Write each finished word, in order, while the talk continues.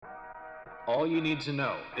All You Need to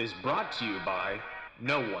Know is brought to you by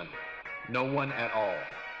no one. No one at all.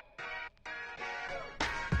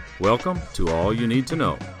 Welcome to All You Need to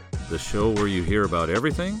Know, the show where you hear about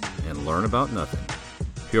everything and learn about nothing.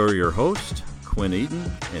 Here are your hosts, Quinn Eaton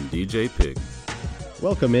and DJ Pig.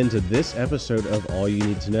 Welcome into this episode of All You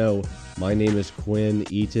Need to Know. My name is Quinn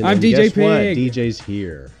Eaton. I'm and DJ guess what? Pig.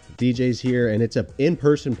 DJ's here, and it's an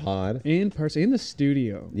in-person pod. In person, in the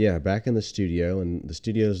studio. Yeah, back in the studio, and the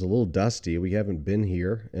studio is a little dusty. We haven't been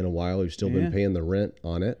here in a while. We've still been paying the rent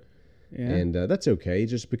on it, and that's okay,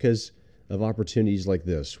 just because of opportunities like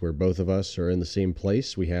this, where both of us are in the same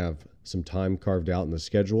place. We have some time carved out in the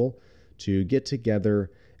schedule to get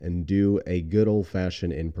together and do a good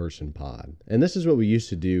old-fashioned in-person pod. And this is what we used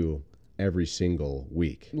to do every single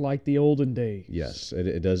week. Like the olden days. Yes,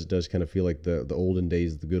 it does kind of feel like the olden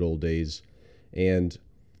days, the good old days. And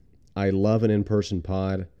I love an in-person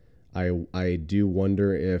pod. I do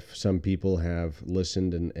wonder if some people have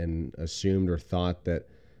listened and assumed or thought that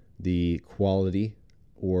the quality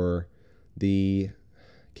or the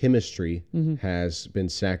chemistry has been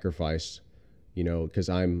sacrificed, because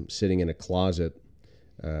I'm sitting in a closet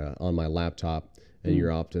on my laptop, and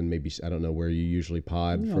you're often maybe, I don't know where you usually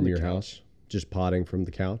pod from your house, just podding from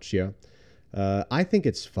the couch. Yeah. I think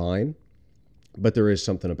it's fine, but there is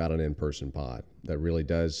something about an in-person pod that really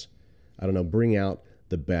does, I don't know, bring out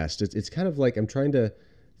the best. It's kind of like, I'm trying to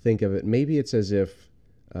think of it. Maybe it's as if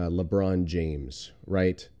LeBron James,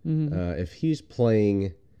 right? If he's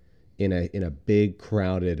playing in a big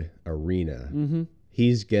crowded arena,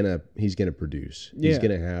 he's gonna produce. He's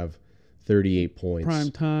gonna have 38 points.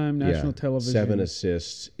 Prime time, national television. 7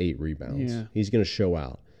 assists, 8 rebounds. Yeah. He's going to show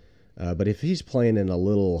out. But if he's playing in a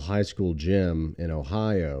little high school gym in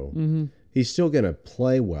Ohio, he's still going to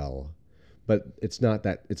play well, but it's not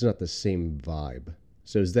the same vibe.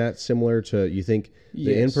 So is that similar to, you think,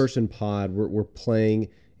 the in-person pod, we're playing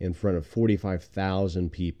in front of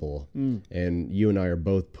 45,000 people, and you and I are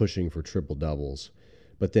both pushing for triple doubles.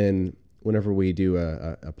 But then whenever we do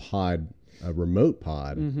a remote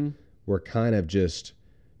pod, we're kind of just,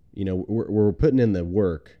 we're putting in the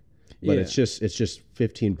work, but it's just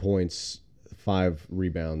 15 points, 5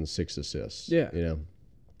 rebounds, 6 assists. Yeah.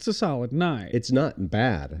 It's a solid night. It's not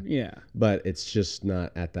bad. Yeah. But it's just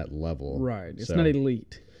not at that level. Right. It's not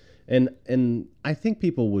elite. And I think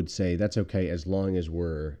people would say that's okay as long as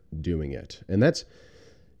we're doing it. And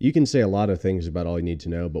you can say a lot of things about All You Need to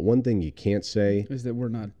Know, but one thing you can't say is that we're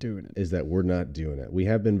not doing it. We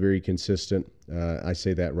have been very consistent. I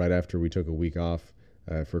say that right after we took a week off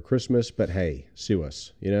for Christmas, but hey, sue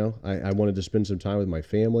us. I wanted to spend some time with my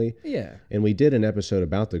family. Yeah. And we did an episode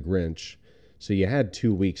about the Grinch, so you had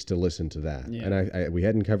 2 weeks to listen to that. Yeah. And we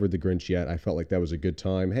hadn't covered the Grinch yet. I felt like that was a good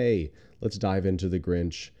time. Hey, let's dive into the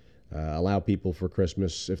Grinch. Allow people for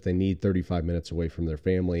Christmas, if they need 35 minutes away from their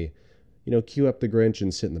family, queue up the Grinch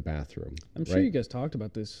and sit in the bathroom. I'm sure you guys talked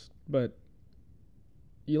about this, but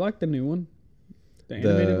you like the new one? The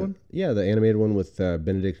animated one? Yeah, the animated one with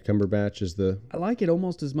Benedict Cumberbatch is I like it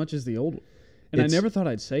almost as much as the old one. And I never thought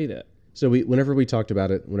I'd say that. So whenever we talked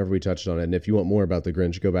about it, whenever we touched on it, and if you want more about the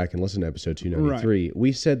Grinch, go back and listen to episode 293. Right.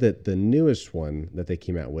 We said that the newest one that they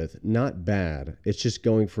came out with, not bad. It's just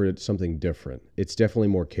going for something different. It's definitely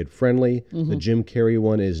more kid-friendly. The Jim Carrey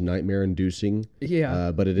one is nightmare-inducing.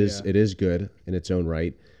 Yeah. But it is good in its own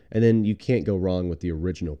right. And then you can't go wrong with the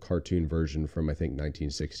original cartoon version from, I think,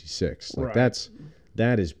 1966. Like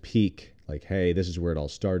that is peak. Like, hey, this is where it all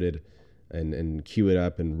started. And cue it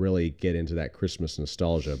up and really get into that Christmas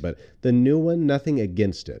nostalgia. But the new one, nothing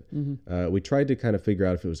against it. We tried to kind of figure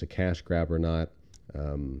out if it was a cash grab or not.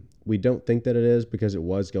 We don't think that it is because it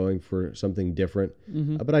was going for something different.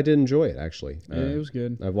 But I did enjoy it, actually. It was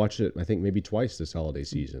good. I've watched it, I think, maybe twice this holiday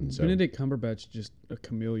season. So. Benedict Cumberbatch, just a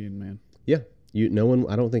chameleon, man. Yeah.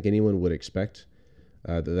 I don't think anyone would expect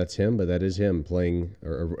that's him, but that is him playing,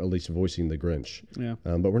 or at least voicing the Grinch. Yeah.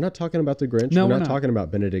 But we're not talking about the Grinch. No, we're not talking about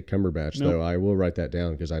Benedict Cumberbatch, Nope. though. I will write that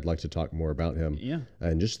down because I'd like to talk more about him. Yeah.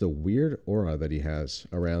 And just the weird aura that he has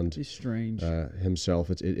around He's strange. himself.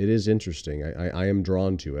 It is interesting. I am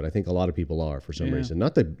drawn to it. I think a lot of people are for some reason.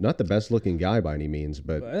 Not the best looking guy by any means,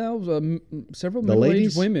 but several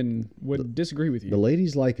middle-aged women would disagree with you. The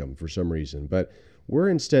ladies like him for some reason, but we're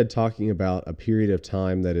instead talking about a period of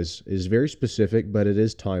time that is very specific, but it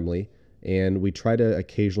is timely, and we try to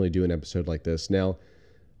occasionally do an episode like this. Now,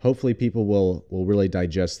 hopefully people will really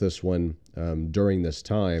digest this one during this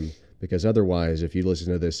time, because otherwise, if you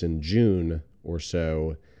listen to this in June or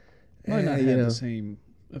so, might not have the same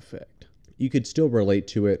effect. You could still relate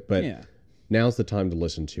to it, but now's the time to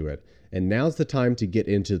listen to it. And now's the time to get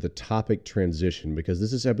into the topic transition because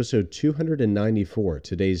this is episode 294.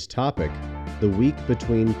 Today's topic, the week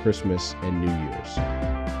between Christmas and New Year's.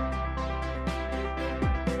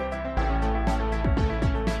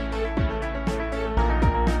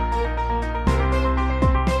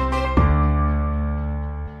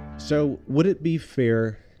 So would it be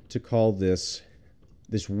fair to call this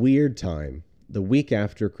weird time, the week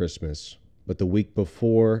after Christmas, but the week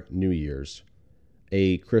before New Year's,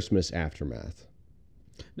 a Christmas aftermath?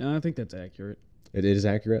 No, I think that's accurate. It is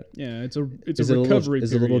accurate? Yeah, it's a recovery period.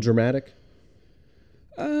 Is it a little dramatic?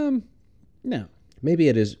 No. Maybe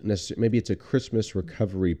it is. Maybe it's a Christmas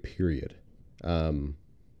recovery period,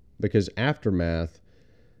 because aftermath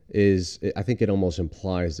is. I think it almost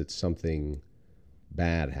implies that something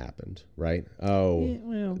bad happened, right? Oh, Yeah,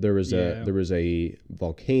 well, there was yeah. a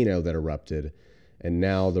volcano that erupted, and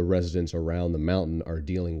now the residents around the mountain are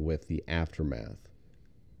dealing with the aftermath.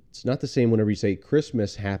 It's not the same whenever you say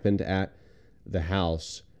Christmas happened at the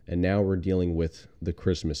house, and now we're dealing with the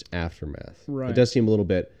Christmas aftermath. Right. It does seem a little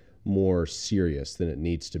bit more serious than it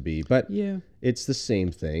needs to be, but Yeah. it's the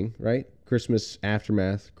same thing, right? Christmas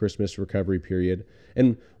aftermath, Christmas recovery period.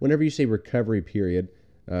 And whenever you say recovery period,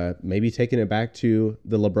 maybe taking it back to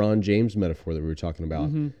the LeBron James metaphor that we were talking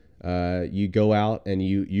about. You go out and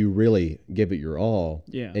you really give it your all,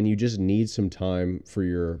 Yeah. and you just need some time for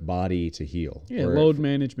your body to heal. Yeah, Or- load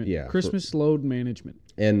management. yeah, Christmas load management.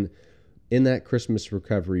 and in that Christmas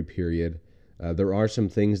recovery period, there are some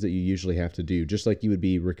things that you usually have to do, just like you would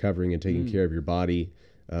be recovering and taking care of your body.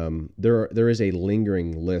 There is a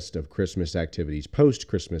lingering list of Christmas activities,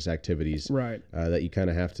 post-Christmas activities, Right. that you kind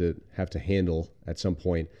of have to handle at some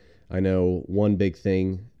point. I know one big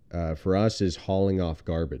thing for us is hauling off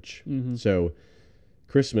garbage. So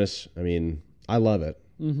Christmas, I mean, I love it,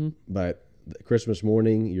 but Christmas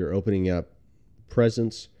morning, you're opening up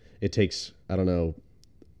presents. It takes, I don't know,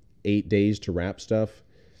 8 days to wrap stuff,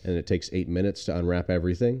 and it takes 8 minutes to unwrap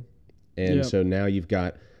everything. And Yep. so now you've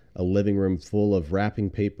got a living room full of wrapping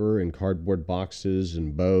paper and cardboard boxes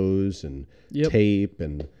and bows and Yep. tape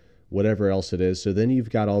and whatever else it is. So then you've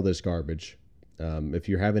got all this garbage. If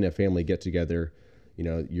you're having a family get together, you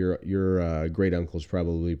know, your great uncle's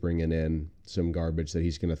probably bringing in some garbage that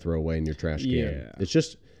he's going to throw away in your trash can. Yeah. It's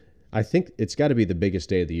just, I think it's got to be the biggest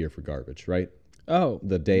day of the year for garbage, right? Oh,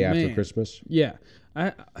 The day after man. Christmas. Yeah,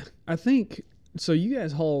 I think so. You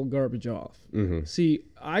guys haul garbage off. Mm-hmm. See,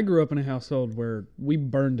 I grew up in a household where we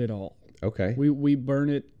burned it all. Okay. We burn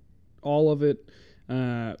it, all of it.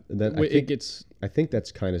 I think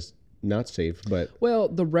that's kind of not safe, but Well,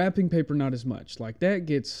 the wrapping paper not as much. Like that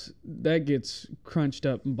gets crunched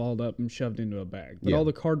up and balled up and shoved into a bag. But Yeah. all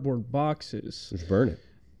the cardboard boxes, just burn it.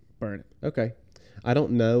 burn it. Okay. I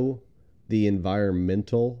don't know the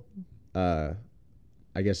environmental, I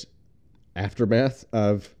guess, aftermath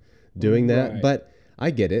of doing that, Right. but I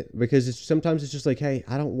get it because sometimes it's just like, hey,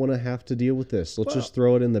 I don't want to have to deal with this. Let's Well, just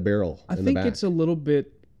throw it in the barrel. I in think the back. it's a little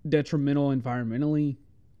bit detrimental environmentally,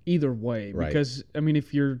 either way. Right. Because I mean,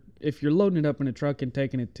 if you're loading it up in a truck and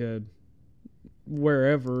taking it to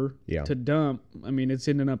wherever Yeah. to dump, I mean, it's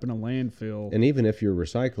ending up in a landfill. And even if you're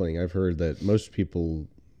recycling, I've heard that most people,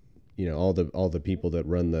 you know, all the people that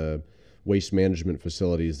run the waste management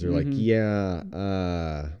facilities, they're like,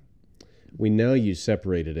 yeah, we know you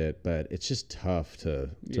separated it, but it's just tough to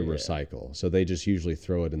recycle. So they just usually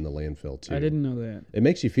throw it in the landfill too. I didn't know that. It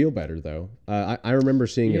makes you feel better though. I remember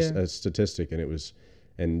seeing Yeah. a statistic, and it was,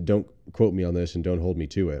 and don't quote me on this and don't hold me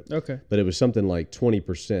to it, Okay. but it was something like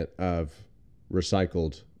 20% of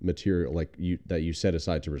recycled material that you set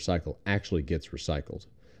aside to recycle actually gets recycled.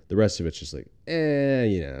 The rest of it's just like,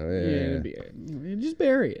 Just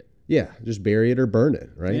bury it. yeah, just bury it or burn it,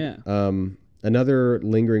 right? Yeah. Another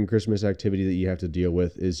lingering Christmas activity that you have to deal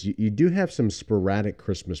with is you do have some sporadic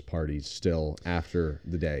Christmas parties still after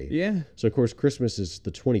the day. Yeah. So, of course, Christmas is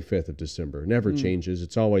the 25th of December. Never changes.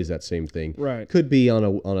 It's always that same thing. Right. Could be on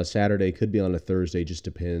a Saturday, could be on a Thursday, just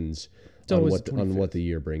depends on always what the on what the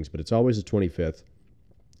year brings. But it's always the 25th.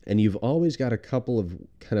 And you've always got a couple of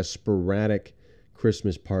kind of sporadic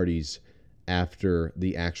Christmas parties after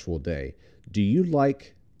the actual day. Do you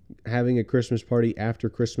like having a Christmas party after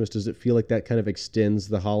Christmas? Does it feel like that kind of extends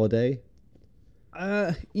the holiday?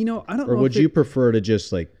 I don't know. Or would if you it- prefer to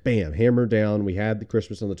just like, bam, hammer down, we had the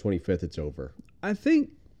Christmas on the 25th, it's over? I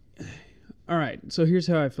think. All right. So here's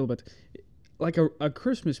how I feel about like a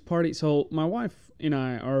Christmas party. So my wife and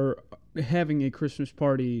I are having a Christmas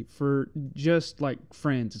party for just like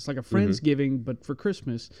friends. It's like a Friendsgiving, but for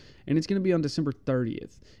Christmas, and it's going to be on December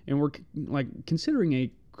 30th. And we're like considering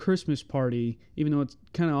a Christmas party, even though it's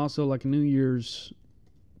kind of also like a New Year's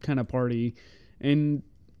kind of party. And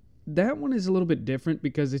that one is a little bit different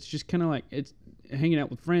because it's just kind of like it's hanging out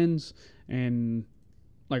with friends and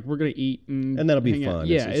like we're gonna eat and that'll be hang out. fun.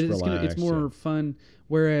 Yeah, It's it's relaxed, more fun.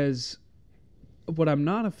 Whereas what I'm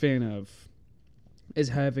not a fan of is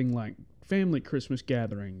having like family Christmas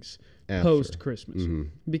gatherings post Christmas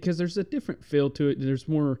because there's a different feel to it. There's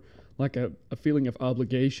more like a feeling of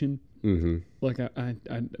obligation. Like I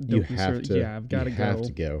don't You have to. Yeah, I've got to go. You have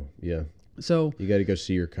to go. Yeah. So You got to go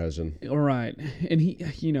see your cousin. all right, and he,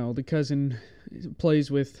 the cousin plays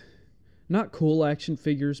with not cool action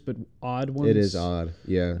figures, but odd ones. It is odd.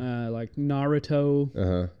 Yeah. Like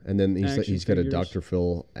Naruto. And then he's got a figures. Dr.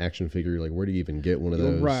 Phil action figure. Like, where do you even get one of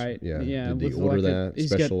those? Right. Yeah. Yeah. Did with you order like that? he's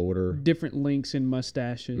Special got order? different links and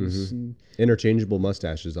mustaches. And Interchangeable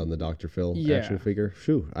mustaches on the Dr. Phil Yeah. action figure.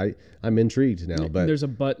 Phew. I'm intrigued now. But there's a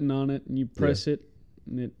button on it, and you press it,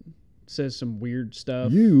 and it says some weird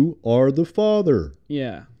stuff. you are the father.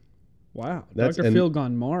 Yeah. Wow. That's- Dr. and- Phil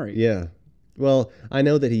gone Mari. Yeah. Well, I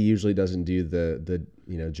know that he usually doesn't do the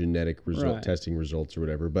genetic Right. testing results or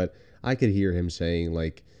whatever, but I could hear him saying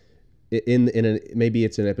like maybe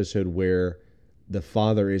it's an episode where the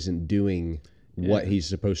father isn't doing what he's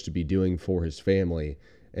supposed to be doing for his family,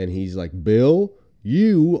 and he's like, "Bill,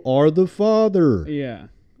 you are the father." Yeah.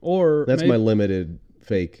 Or That's my limited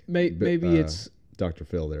fake. maybe it's Dr.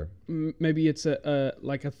 Phil there. maybe it's a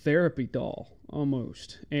like a therapy doll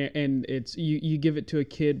almost, and it's you give it to a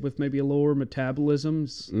kid with maybe a lower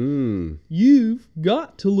metabolisms. You've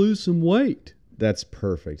got to lose some weight. That's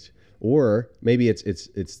perfect. Or maybe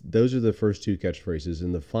it's those are the first two catchphrases,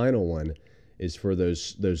 and the final one is for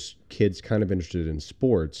those kids kind of interested in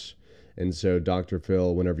sports. And so Dr.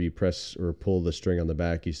 Phil, whenever you press or pull the string on the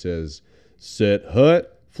back, he says, "Set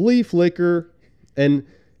hut, flea flicker," and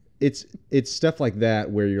it's stuff like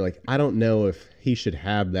that where you're like, I don't know if he should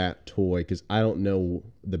have that toy because I don't know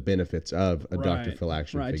the benefits of a Dr. Phil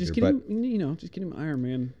action figure. Just get him, just get him Iron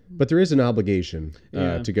Man. But there is an obligation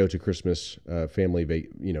Yeah. to go to Christmas family,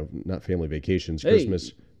 not family vacations, Hey.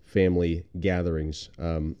 Christmas family gatherings,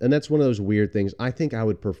 and that's one of those weird things. I think I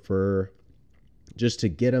would prefer just to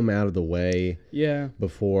get them out of the way Yeah.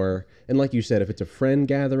 before. And like you said, if it's a friend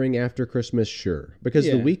gathering after Christmas, sure, because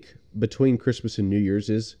the Yeah. week between Christmas and New Year's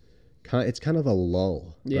it's kind of a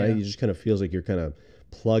lull, Yeah. right? It just kind of feels like you're kind of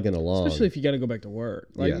plugging along. Especially if you got to go back to work.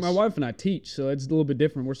 Like Yes. my wife and I teach, so it's a little bit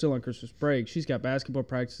different. We're still on Christmas break. She's got basketball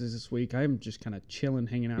practices this week. I'm just kind of chilling,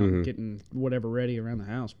 hanging out, and getting whatever ready around the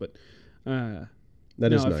house. But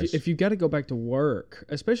that is nice. if you got to go back to work,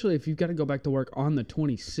 especially if you've got to go back to work on the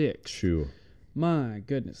 26th, True. my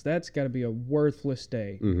goodness, that's got to be a worthless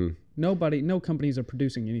day. No companies are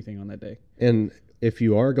producing anything on that day. And if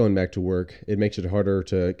you are going back to work, it makes it harder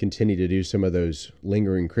to continue to do some of those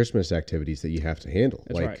lingering Christmas activities that you have to handle,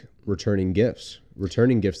 That's like right. returning gifts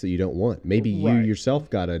that you don't want. Maybe you Right. yourself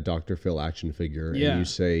got a Dr. Phil action figure Yeah. and you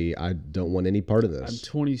say, I don't want any part of I'm this.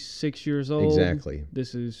 26 years old. Exactly.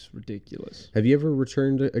 This is ridiculous. Have you ever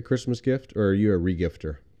returned a Christmas gift, or are you a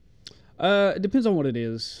regifter? It depends on what it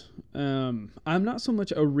is. I'm not so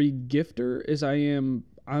much a regifter as I'm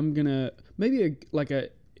gonna maybe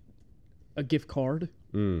a gift card.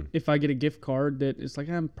 If I get a gift card that it's like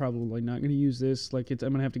I'm probably not gonna use this, like I'm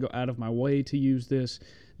gonna have to go out of my way to use this,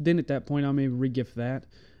 then at that point I'll maybe regift that.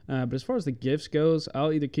 But as far as the gifts goes,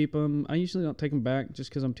 I'll either keep them. I usually don't take them back just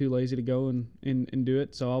because I'm too lazy to go and do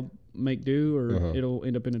it. So I'll make do, or it'll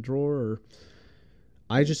end up in a drawer. Or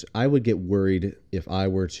I would get worried if I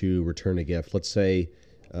were to return a gift. Let's say,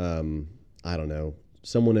 I don't know,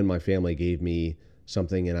 someone in my family gave me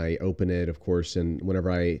something and I open it, of course, and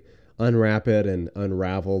whenever I unwrap it and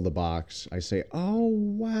unravel the box, I say, "Oh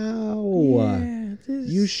wow,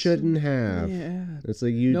 you shouldn't have." Yeah. It's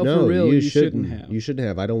like No, for real, you you shouldn't. shouldn't have. You shouldn't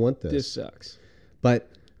have. I don't want this. This sucks. But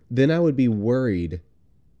then I would be worried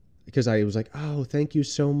because I was like, "Oh, thank you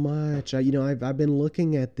so much. I've been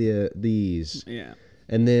looking at these." Yeah.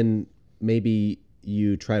 And then maybe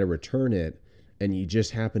you try to return it and you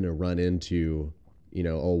just happen to run into,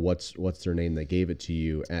 what's their name that gave it to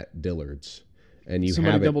you at Dillard's. And you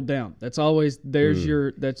Somebody have it. doubled down. That's always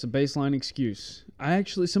that's a baseline excuse.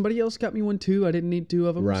 Somebody else got me one too. I didn't need two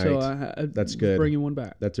of them, so I That's was good. bringing one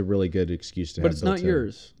back. That's a really good excuse to have. But it's not built in.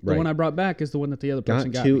 yours. The Right. one I brought back is the one that the other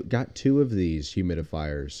person got me. Got two of these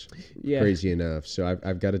humidifiers. Yeah. Crazy enough. So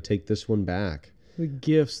I've got to take this one back. The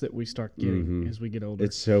gifts that we start getting as we get older.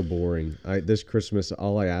 It's so boring. This Christmas,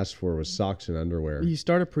 all I asked for was socks and underwear. You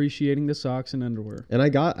start appreciating the socks and underwear. And I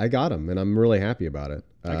got them, and I'm really happy about it.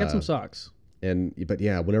 I got some socks. But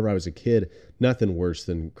yeah, whenever I was a kid, nothing worse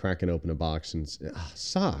than cracking open a box and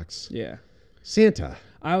socks. Yeah. Santa.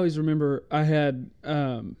 I always remember I had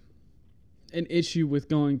an issue with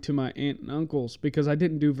going to my aunt and uncle's because I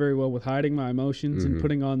didn't do very well with hiding my emotions and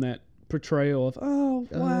putting on that portrayal of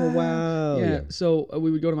wow. Yeah. So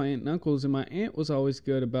we would go to my aunt and uncle's, and my aunt was always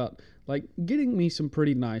good about like getting me some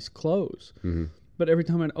pretty nice clothes. But every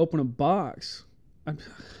time I'd open a box,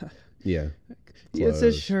 it's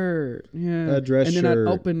a shirt, a dress shirt,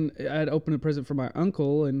 and then I'd open a present for my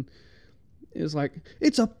uncle, and it was like,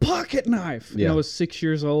 it's a pocket knife. And I was 6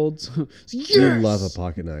 years old. So, yes! You love a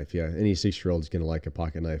pocket knife, yeah. Any 6-year-old is going to like a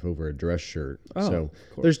pocket knife over a dress shirt. So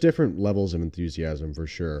there's different levels of enthusiasm for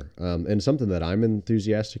sure. And something that I'm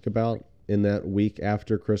enthusiastic about in that week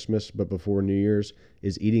after Christmas but before New Year's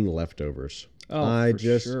is eating leftovers. I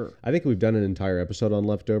think we've done an entire episode on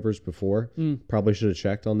leftovers before. Probably should have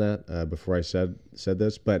checked on that before I said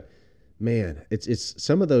this, but man, it's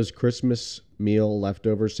some of those Christmas meal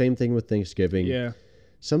leftovers. Same thing with Thanksgiving. Yeah.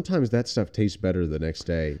 Sometimes that stuff tastes better the next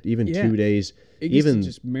day. Even 2 days. It gets to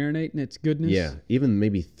just marinate in its goodness. Yeah. Even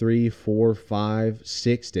maybe 3, 4, 5,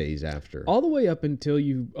 6 days after. All the way up until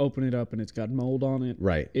you open it up and it's got mold on it.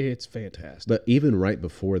 Right. It's fantastic. But even right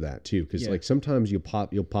before that too, because like sometimes you'll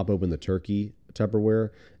pop open the turkey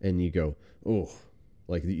Tupperware and you go, oh.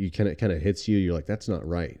 Like you kind of hits you. You're like, that's not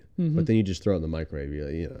right. But then you just throw it in the microwave.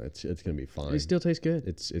 It's gonna be fine. It still tastes good.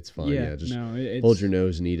 It's fine. Yeah. Just hold your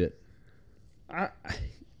nose and eat it. I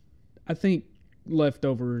think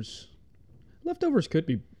leftovers could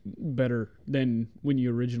be better than when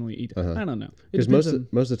you originally eat it. I don't know. Because most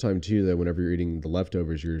of the time too, that whenever you're eating the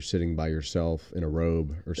leftovers, you're sitting by yourself in a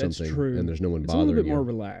robe or something, true. And there's no one bothering you. It's a little bit more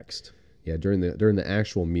relaxed. Yeah. During the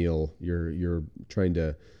actual meal, you're trying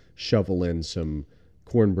to shovel in some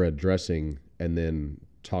cornbread dressing and then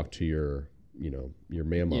talk to your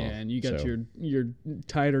mama. Yeah, and you got your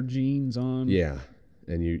tighter jeans on. Yeah,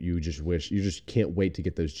 and you just can't wait to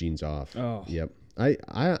get those jeans off. Oh, yep.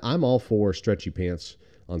 I'm all for stretchy pants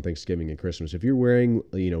on Thanksgiving and Christmas. If you're wearing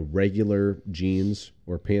regular jeans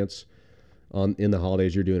or pants in the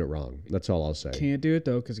holidays, you're doing it wrong. That's all I'll say. Can't do it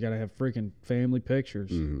though because you gotta have freaking family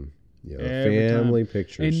pictures. Yeah, family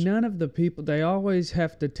pictures. And none of the people, they always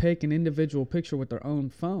have to take an individual picture with their own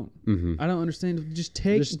phone. I don't understand. Just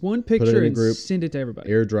take one picture and send it to everybody.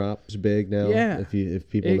 AirDrop's big now. Yeah. If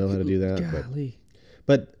people know how to do that. Golly.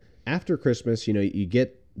 But after Christmas, you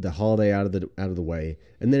get the holiday out of the way,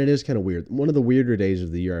 and then it is kind of weird. One of the weirder days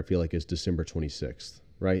of the year, I feel like, is December 26th,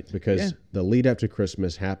 right? Because the lead up to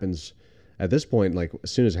Christmas happens at this point, like as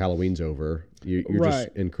soon as Halloween's over, you're just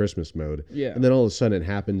in Christmas mode. Yeah. And then all of a sudden it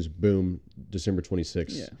happens, boom, December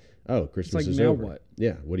 26th. Yeah. Oh, Christmas is over. What?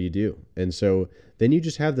 Yeah, what do you do? And so then you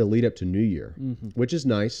just have the lead up to New Year, which is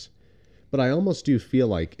nice. But I almost do feel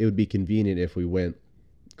like it would be convenient if we went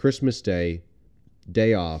Christmas Day,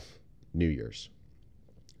 day off, New Year's.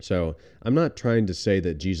 So I'm not trying to say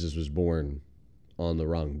that Jesus was born on the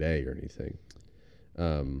wrong day or anything.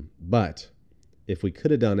 But if we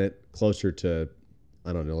could have done it closer to,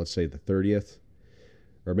 I don't know, let's say the 30th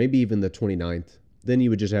or maybe even the 29th, then you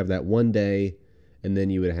would just have that one day and then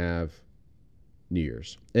you would have New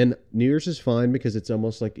Year's. And New Year's is fine because it's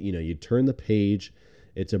almost like, you turn the page.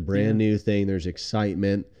 It's a brand new thing. There's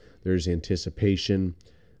excitement. There's anticipation.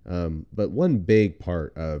 But one big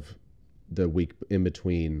part of the week in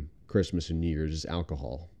between Christmas and New Year's is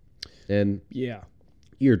alcohol. And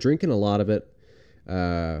you're drinking a lot of it.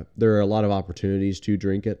 There are a lot of opportunities to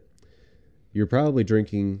drink it. You're probably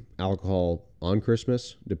drinking alcohol on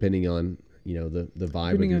Christmas, depending on the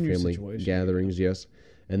vibe of your family gatherings. Yes,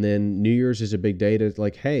 and then New Year's is a big day to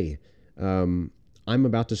like, hey, I'm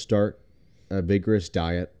about to start a vigorous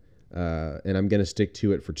diet, and I'm going to stick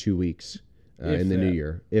to it for 2 weeks in the new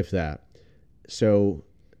year, if that. So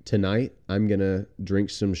tonight I'm going to drink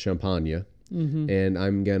some champagne, and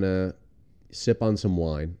I'm going to sip on some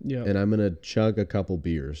wine, and I'm going to chug a couple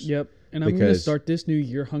beers. Yep. And I'm going to start this new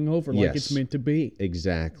year hungover like it's meant to be.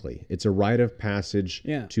 Exactly. It's a rite of passage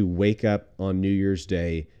to wake up on New Year's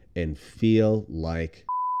Day and feel like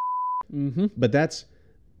But that's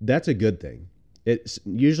a good thing. It's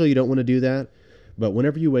usually you don't want to do that, but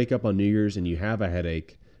whenever you wake up on New Year's and you have a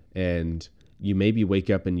headache and you maybe wake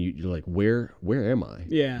up and you're like, where am I?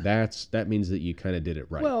 Yeah. That means that you kind of did it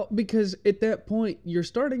right. Well, because at that point, you're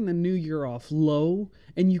starting the new year off low,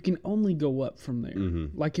 and you can only go up from there.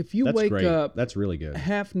 Like if you wake up... That's really good.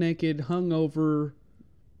 Half naked, hungover,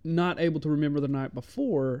 not able to remember the night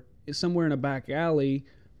before, somewhere in a back alley,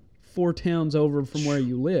 4 towns over from where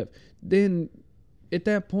you live, then at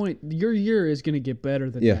that point, your year is going to get better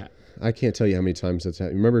than that. I can't tell you how many times that's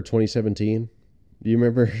happened. Remember 2017? Do you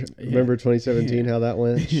remember 2017, how that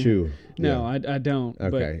went? Shoo. No, I don't.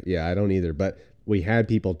 Okay. Yeah, I don't either. But we had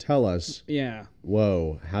people tell us, yeah,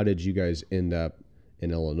 whoa, how did you guys end up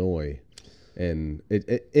in Illinois? And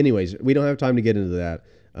anyways, we don't have time to get into that.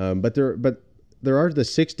 But there are the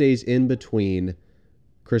 6 days in between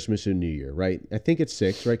Christmas and New Year, right? I think it's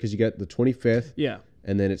 6, right? Because you got the 25th. Yeah.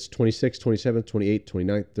 And then it's 26th, 27th, 28th,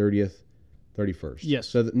 29th, 30th, 31st. Yes.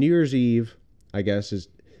 So the New Year's Eve, I guess,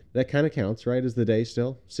 that kind of counts, right? As the day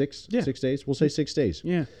still? 6 days? We'll say 6 days.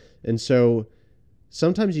 Yeah. And so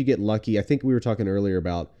sometimes you get lucky. I think we were talking earlier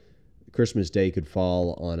about Christmas Day could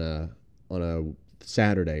fall on a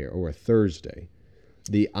Saturday or a Thursday.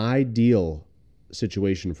 The ideal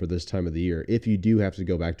situation for this time of the year, if you do have to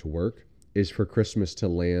go back to work, is for Christmas to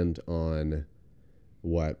land on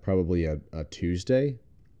probably a Tuesday,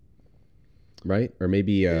 right? Or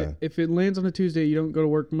maybe if it lands on a Tuesday, you don't go to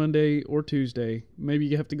work Monday or Tuesday. Maybe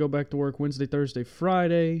you have to go back to work Wednesday, Thursday,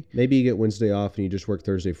 Friday. Maybe you get Wednesday off and you just work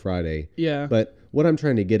Thursday, Friday. Yeah. But what I'm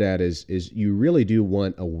trying to get at is you really do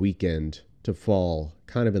want a weekend to fall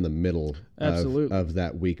kind of in the middle of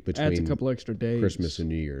that week between adds a couple extra days. Christmas and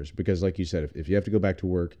New Year's. Because like you said, if you have to go back to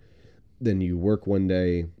work, then you work one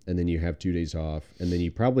day and then you have 2 days off, and then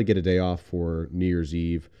you probably get a day off for New Year's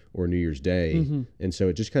Eve or New Year's Day. Mm-hmm. And so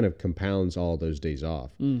it just kind of compounds all those days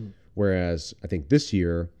off. Mm. Whereas I think this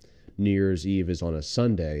year, New Year's Eve is on a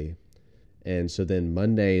Sunday, and so then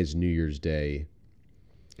Monday is New Year's Day.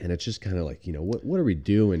 And it's just kind of like, what are we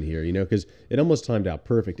doing here? Because it almost timed out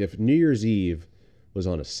perfect. If New Year's Eve was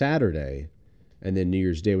on a Saturday and then New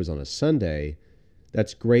Year's Day was on a Sunday,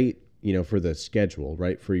 that's great, for the schedule,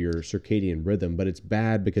 right? For your circadian rhythm, but it's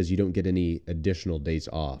bad because you don't get any additional days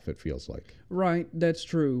off, it feels like. Right, that's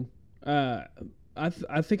true. I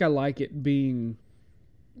think I like it being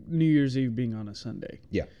New Year's Eve being on a Sunday.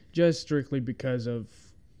 Yeah. Just strictly because of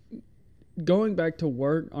going back to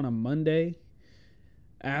work on a Monday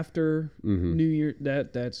after New Year.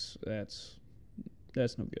 That's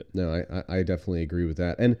no good. No, I definitely agree with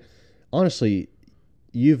that. And honestly,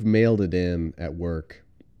 you've mailed it in at work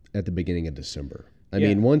at the beginning of December. I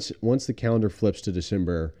mean, once the calendar flips to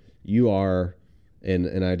December, you are, and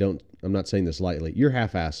I'm not saying this lightly, you're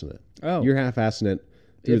half-assing it. Oh. You're half-assing it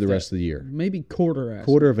through the rest of the year. Maybe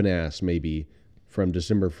quarter of an ass, maybe, from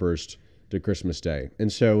December 1st to Christmas Day.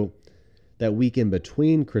 And so that weekend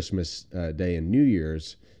between Christmas Day and New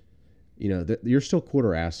Year's, you're still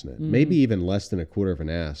quarter-assing it. Mm-hmm. Maybe even less than a quarter of an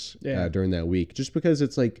ass during that week. Just because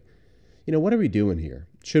it's like, what are we doing here?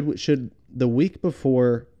 Should the week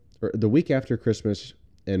before, or the week after Christmas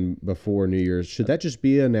and before New Year's, should that just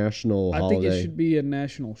be a national holiday? I think it should be a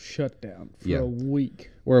national shutdown for a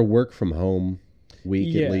week. Or a work from home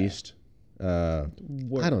week at least.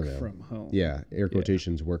 Work I don't know. From home. Yeah, air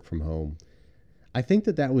quotations, work from home. I think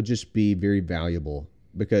that would just be very valuable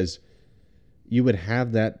because you would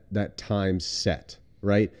have that time set,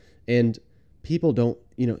 right? And people don't,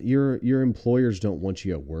 your employers don't want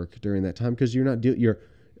you at work during that time because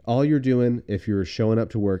all you're doing if you're showing up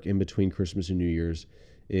to work in between Christmas and New Year's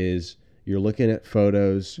is you're looking at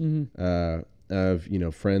photos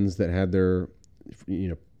of friends that had their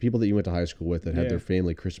people that you went to high school with that had their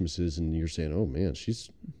family Christmases, and you're saying, oh man, he's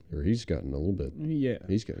gotten a little bit,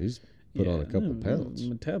 he's put on a couple pounds.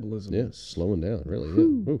 Metabolism slowing down really.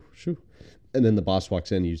 Yeah. Ooh, shoo. And then the boss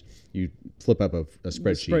walks in, you flip up a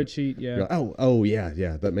spreadsheet. Yeah. Oh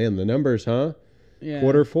yeah, but man, the numbers, huh? Yeah.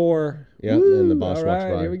 Quarter 4. Yeah. And the boss walks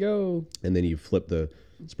by. Here we go. And then you flip the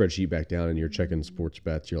spreadsheet back down and you're checking sports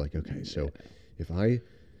bets. You're like, okay, so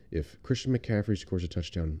if Christian McCaffrey scores a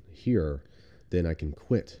touchdown here, then I can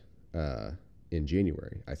quit in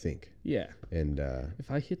January, I think. Yeah. And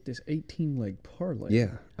if I hit this 18-leg parlay.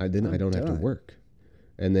 Yeah. I don't have to work.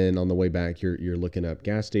 And then on the way back, you're looking up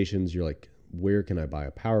gas stations. You're like, where can I buy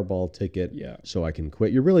a Powerball ticket so I can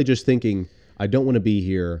quit? You're really just thinking, I don't want to be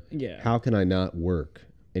here. Yeah. How can I not work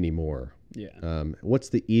anymore? Yeah. What's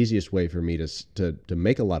the easiest way for me to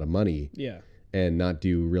make a lot of money? Yeah. And not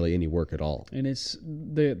do really any work at all? And it's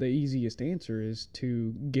the easiest answer is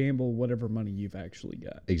to gamble whatever money you've actually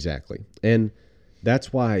got. Exactly. And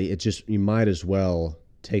that's why you might as well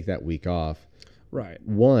take that week off. Right.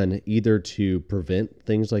 One, either to prevent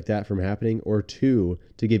things like that from happening, or two,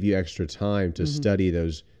 to give you extra time to study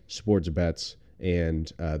those sports bets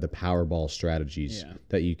and the Powerball strategies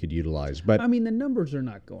that you could utilize. But I mean, the numbers are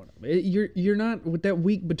not going up. You're not, with that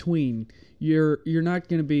week between, you're not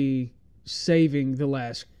going to be saving the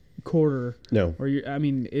last quarter. No. Or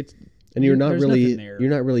it's. And you're not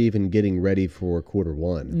really even getting ready for quarter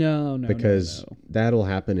 1. No. Because that'll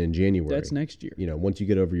happen in January. That's next year. Once you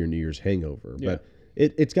get over your New Year's hangover. Yeah. But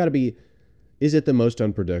it's got to be. Is it the most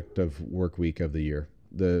unproductive work week of the year?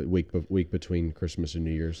 The week between Christmas and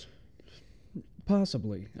New Year's?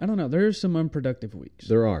 Possibly. I don't know. There's some unproductive weeks.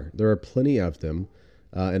 There are plenty of them.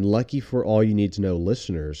 And lucky for all you need to know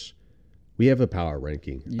listeners, We have a power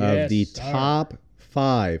ranking of Yes, the sir. top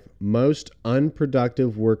 5 most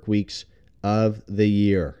unproductive work weeks of the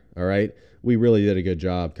year. All right. We really did a good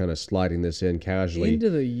job kind of sliding this in casually. End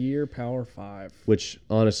of the year, Power 5. Which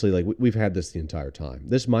honestly, like we've had this the entire time.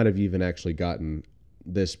 This might have even actually gotten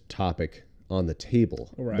this topic on the table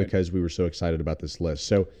Right. because we were so excited about this list.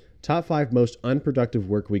 So, top 5 most unproductive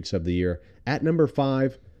work weeks of the year. At number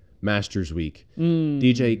 5, Masters Week.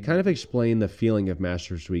 DJ, kind of explain the feeling of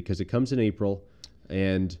Masters Week because it comes in April,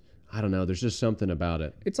 and I don't know, there's just something about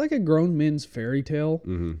it. It's like a grown men's fairy tale.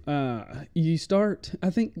 Mm-hmm. You start,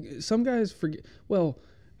 I think some guys forget, well,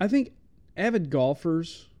 I think avid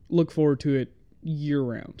golfers look forward to it year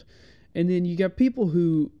round. And then you got people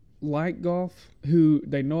who like golf, who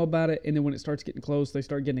they know about it, and then when it starts getting close, they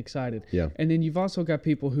start getting excited. Yeah. And then you've also got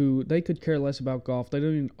people who they could care less about golf. They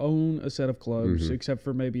don't even own a set of clubs except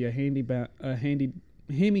for maybe a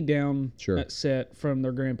hand-me-down Sure. set from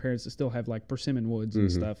their grandparents that still have like persimmon woods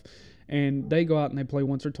and stuff. And they go out and they play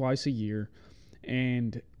once or twice a year,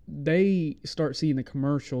 and they start seeing the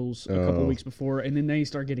commercials a couple weeks before, and then they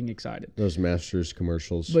start getting excited. Those Masters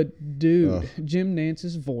commercials. But dude, Jim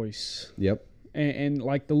Nance's voice Yep. and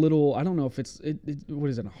like the little, I don't know if it's what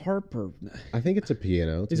is it, a harp or I think it's a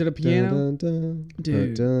piano. Is it a piano? Dude.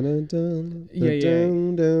 Yeah, yeah.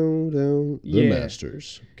 The Yeah.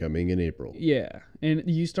 Masters coming in April. yeah, and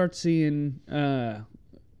you start seeing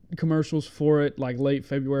commercials for it like late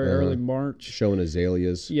February, early March. Showing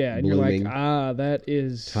azaleas. Yeah, and blooming, you're like, that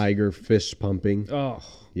is tiger fist pumping. oh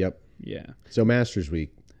Yep. yeah, So Masters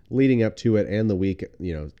Week, leading up to it and the week,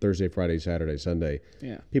 Thursday, Friday, Saturday, Sunday,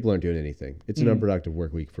 yeah. people aren't doing anything. It's an unproductive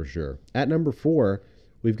work week for sure. At number 4,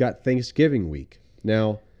 we've got Thanksgiving week.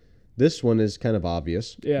 Now, this one is kind of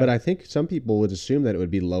obvious, Yeah. but I think some people would assume that it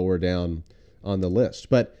would be lower down on the list.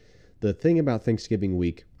 But the thing about Thanksgiving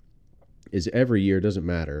week is every year, it doesn't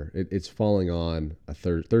matter. It's falling on a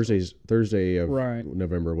Thursday of Right.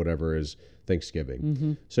 November, whatever is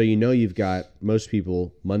Thanksgiving. So you've got most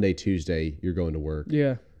people Monday, Tuesday, you're going to work.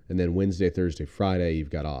 Yeah. And then Wednesday, Thursday, Friday, you've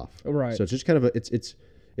got off. Right. So it's just kind of it's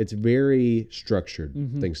very structured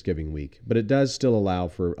Thanksgiving week, but it does still allow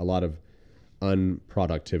for a lot of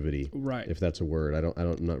unproductivity. Right. If that's a word,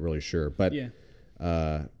 I'm not really sure. But Yeah.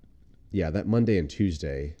 that Monday and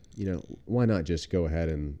Tuesday, why not just go ahead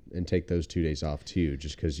and take those 2 days off too?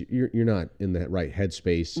 Just because you're not in that right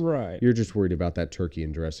headspace. Right. You're just worried about that turkey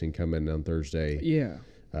and dressing coming on Thursday. Yeah.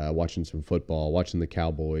 Watching some football, watching the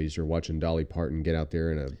Cowboys, or watching Dolly Parton get out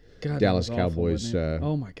there in a God, that Dallas was awful, Cowboys. wasn't it?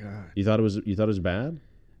 Oh my God. You thought it was bad?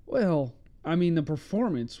 Well, I mean, the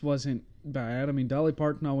performance wasn't bad. I mean, Dolly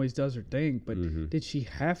Parton always does her thing, but did she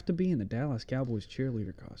have to be in the Dallas Cowboys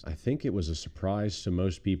cheerleader costume? I think it was a surprise to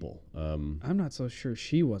most people. I'm not so sure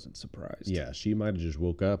she wasn't surprised. Yeah, she might have just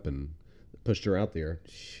woke up and pushed her out there.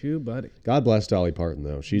 Shoo, buddy. God bless Dolly Parton,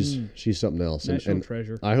 though. She's something else. National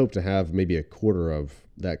treasure. I hope to have maybe a quarter of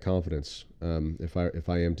that confidence if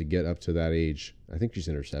I am to get up to that age. I think she's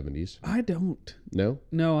in her 70s. I don't. No?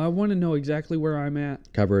 No, I want to know exactly where I'm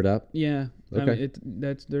at. Cover it up? Yeah. Okay. I mean,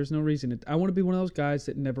 there's no reason. I want to be one of those guys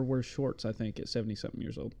that never wears shorts, I think, at 70-something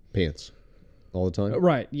years old. Pants. All the time?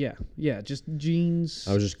 Right, yeah. Yeah, just jeans.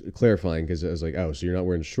 I was just clarifying because I was like, oh, so you're not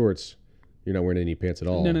wearing shorts. You're not wearing any pants at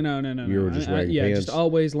all. No. You were just wearing yeah, pants. just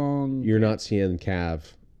always long. You're not seeing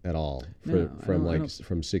calf at all No,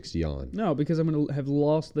 from 60 on. No, because I'm going to have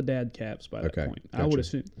lost the dad caps by that Okay, point. I gotcha. would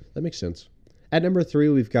assume. That makes sense. At number 3,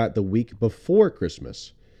 we've got the week before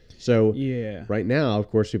Christmas. So Yeah. right now, of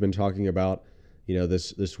course, we've been talking about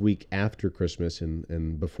this week after Christmas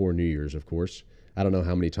and before New Year's, of course. I don't know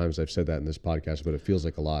how many times I've said that in this podcast, but it feels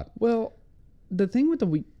like a lot. Well, the thing with the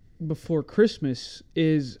week before Christmas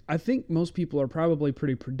is I think most people are probably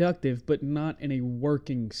pretty productive, but not in a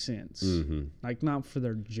working sense. Like not for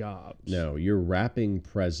their jobs. No, you're wrapping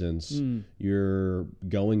presents. You're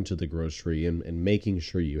going to the grocery and making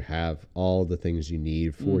sure you have all the things you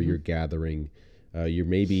need for your gathering. You're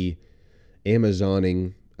maybe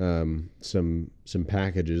Amazoning some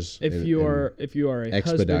packages. If you are a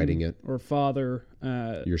expediting husband it. or father,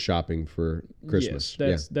 You're shopping for Christmas.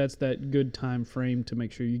 Yes, that's that good time frame to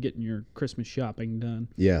make sure you're getting your Christmas shopping done.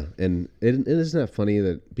 Yeah, and isn't that funny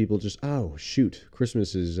that people just, oh, shoot,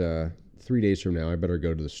 Christmas is 3 days from now. I better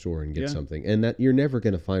go to the store and get Yeah. something. And that you're never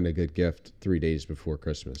going to find a good gift 3 days before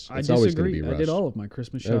Christmas. I It's always going to disagree. be I rushed. did all of my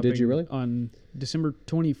Christmas Oh, shopping did you really? on December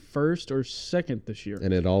 21st or 2nd this year.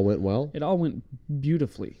 And it all went well? It all went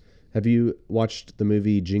beautifully. Have you watched the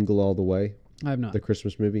movie Jingle All the Way? I have not. The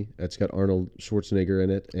Christmas movie? It's got Arnold Schwarzenegger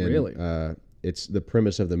in it. And, Really? It's the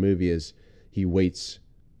premise of the movie is he waits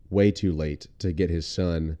way too late to get his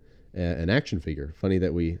son an action figure. Funny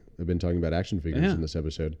that we have been talking about action figures in this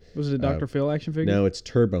episode. Was it a Dr. Phil action figure? No, it's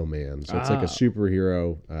Turbo Man. So it's like a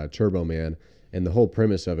superhero Turbo Man. And the whole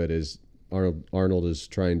premise of it is Arnold is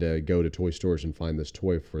trying to go to toy stores and find this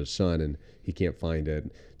toy for his son, and he can't find it.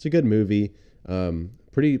 It's a good movie. A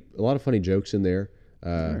lot of funny jokes in there.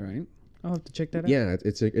 All right. I'll have to check that out. Yeah,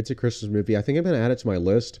 it's a Christmas movie. I think I'm going to add it to my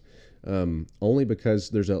list, only because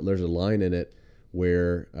there's a line in it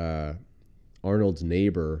where Arnold's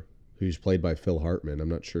neighbor, who's played by Phil Hartman, I'm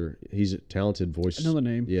not sure, he's a talented voice. I know the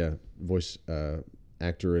name. Yeah, voice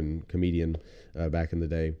actor and comedian back in the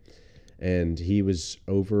day. And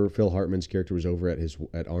Phil Hartman's character was over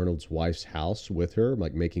at Arnold's wife's house with her,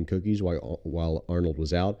 like making cookies while Arnold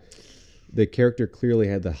was out. The character clearly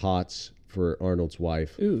had the hots for Arnold's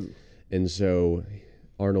wife. Ooh. And so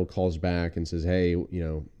Arnold calls back and says, hey,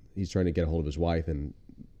 he's trying to get a hold of his wife, and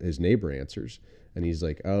his neighbor answers. And he's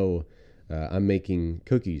like, I'm making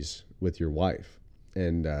cookies with your wife.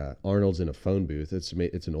 And Arnold's in a phone booth. It's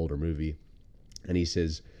an older movie. And he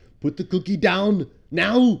says, put the cookie down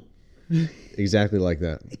now. Exactly like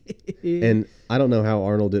that. And I don't know how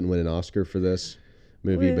Arnold didn't win an Oscar for this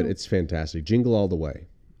movie, but it's fantastic. Jingle All the Way.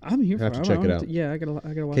 I'm here for it. Have to check it out. Yeah, I gotta watch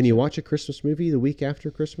it. Can you watch a Christmas movie the week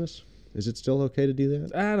after Christmas? Is it still okay to do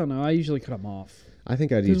that? I don't know. I usually cut them off. I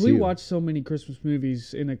think I do too. Because we watch so many Christmas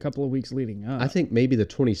movies in a couple of weeks leading up. I think maybe the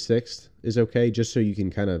 26th is okay, just so you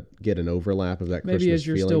can kind of get an overlap of that Christmas feeling. Maybe as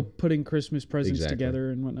you're still putting Christmas presents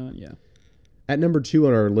together and whatnot, yeah. At number 2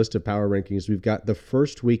 on our list of power rankings, we've got the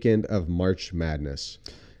first weekend of March Madness.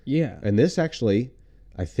 Yeah. And this actually,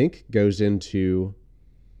 I think, goes into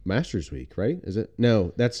Masters Week, right? Is it?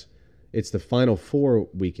 No, it's the Final Four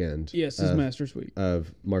weekend. Yes, it's Masters Week.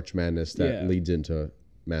 Of March Madness that leads into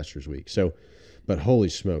Masters Week. So, but holy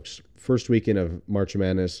smokes, first weekend of March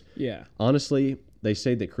Madness. Yeah. Honestly, they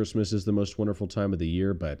say that Christmas is the most wonderful time of the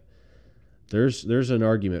year, but there's an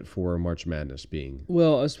argument for March Madness being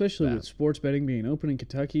especially with sports betting being open in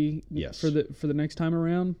Kentucky. Yes. For the next time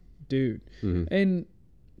around, dude. Mm-hmm. And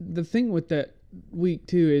the thing with that week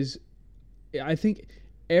too is, I think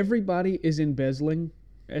everybody is embezzling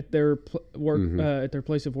at their work at their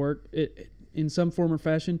place of work in some form or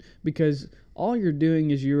fashion, because all you're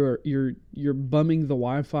doing is you're bumming the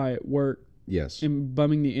Wi-Fi at work. Yes. And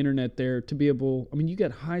bumming the internet there to be able. I mean, you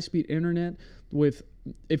got high-speed internet with,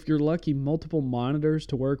 if you're lucky, multiple monitors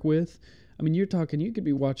to work with. I mean, you're talking, you could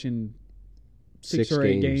be watching six or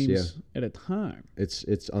eight games at a time.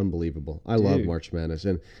 It's unbelievable. I love March Madness,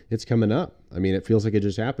 and it's coming up. I mean, it feels like it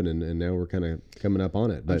just happened, and now we're kind of coming up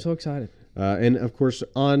on it. But, I'm so excited. And, of course,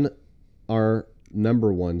 on our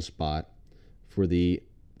number 1 spot for the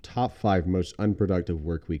top 5 most unproductive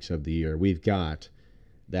work weeks of the year, we've got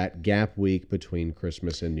that gap week between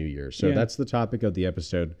Christmas and New Year's. So that's the topic of the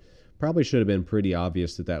episode. Probably should have been pretty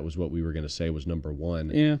obvious that was what we were going to say was number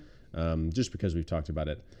 1. Yeah. Just because we've talked about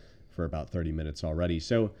it for about 30 minutes already.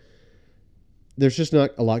 So there's just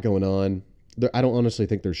not a lot going on. I don't honestly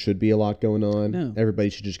think there should be a lot going on. No. Everybody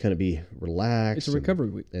should just kind of be relaxed. It's a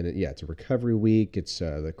recovery week. And it's a recovery week. It's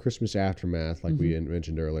the Christmas aftermath, like we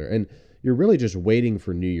mentioned earlier. And you're really just waiting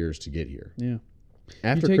for New Year's to get here. Yeah.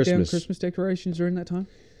 After you take Christmas, down Christmas decorations during that time?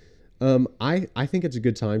 I think it's a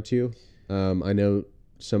good time to. I know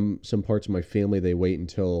some parts of my family, they wait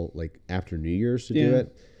until like after New Year's to do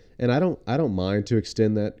it. And I don't mind to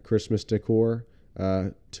extend that Christmas decor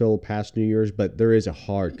till past New Year's, but there is a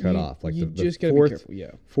hard cutoff. Like the gotta be careful.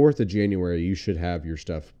 Yeah. 4th of January, you should have your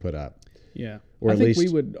stuff put up. Yeah. Or I at think least we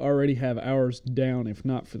would already have ours down if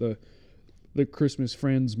not for the Christmas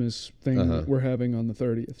Friendsmas thing that we're having on the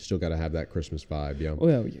 30th. Still got to have that Christmas vibe, yeah.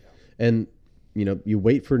 Well, yeah. And you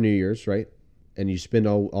wait for New Year's, right? And you spend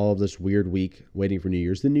all of this weird week waiting for New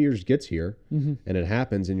Year's. Then New Year's gets here, and it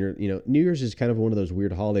happens, and New Year's is kind of one of those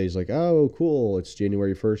weird holidays. Like, oh, cool, it's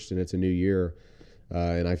January 1st, and it's a new year,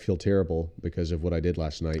 and I feel terrible because of what I did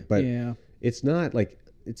last night. But it's not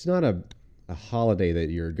a holiday that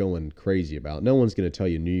you're going crazy about. No one's going to tell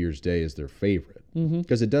you New Year's Day is their favorite,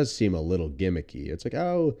 because it does seem a little gimmicky. It's like,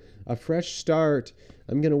 oh, a fresh start.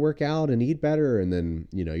 I'm going to work out and eat better, and then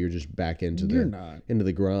you're just back into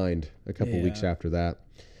the grind a couple weeks after that.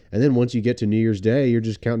 And then once you get to New Year's Day, you're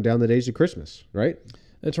just counting down the days of Christmas, right?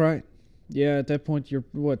 That's right. Yeah, at that point you're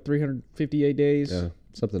 358 days? Yeah,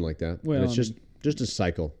 something like that. Well, and it's just a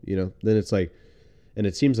cycle, Then it's like, and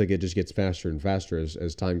it seems like it just gets faster and faster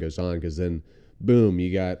as time goes on, because then boom,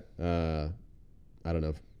 you got I don't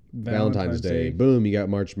know, Valentine's Day. Boom, you got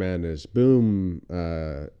March Madness. Boom,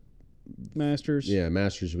 Masters. Yeah,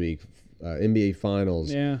 Masters Week, NBA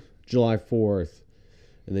Finals. Yeah. July 4th,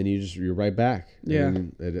 and then you're right back. Yeah.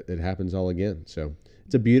 And it happens all again. So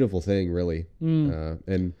it's a beautiful thing, really.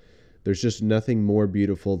 And There's just nothing more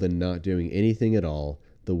beautiful than not doing anything at all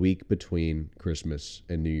the week between Christmas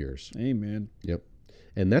and New Year's. Amen. Yep.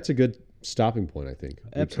 And that's a good stopping point, I think.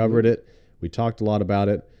 Absolutely. We covered it. We talked a lot about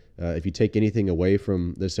it. If you take anything away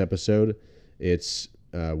from this episode, it's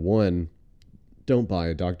one, don't buy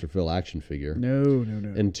a Dr. Phil action figure. No.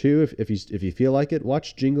 And two, if you feel like it,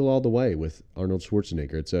 watch Jingle All the Way with Arnold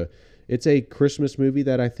Schwarzenegger. It's a Christmas movie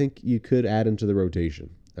that I think you could add into the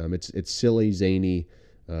rotation. It's silly, zany,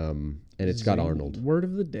 and it's got Arnold. Word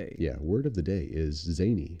of the day. Yeah, word of the day is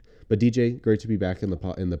zany. But DJ, great to be back in the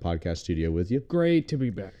podcast studio with you. Great to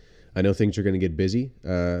be back. I know things are going to get busy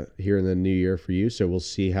here in the new year for you, so we'll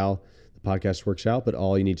see how the podcast works out. But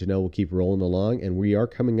all you need to know, we'll keep rolling along, and we are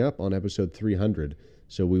coming up on episode 300,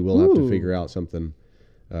 so we will have to figure out something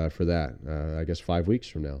for that. I guess 5 weeks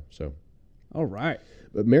from now. So, all right.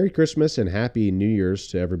 But Merry Christmas and Happy New Year's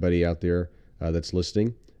to everybody out there that's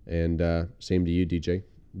listening, and same to you, DJ.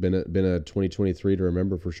 Been a 2023 to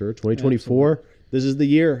remember for sure. 2024, Absolutely. This is the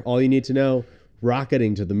year. All you need to know.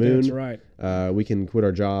 Rocketing to the moon. That's right. We can quit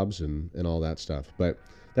our jobs and all that stuff. But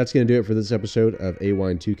that's going to do it for this episode of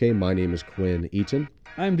AY2K. My name is Quinn Eaton.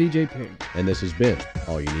 I'm DJ Pig. And this has been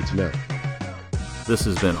All You Need to Know. This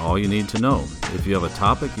has been All You Need to Know. If you have a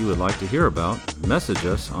topic you would like to hear about, message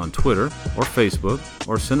us on Twitter or Facebook,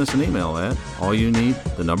 or send us an email at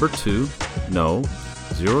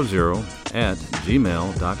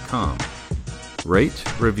allyouneed2know00@gmail.com.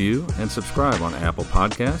 Rate, review, and subscribe on Apple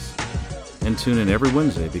Podcasts. And tune in every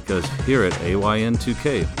Wednesday because here at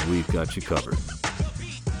AYN2K, we've got you covered.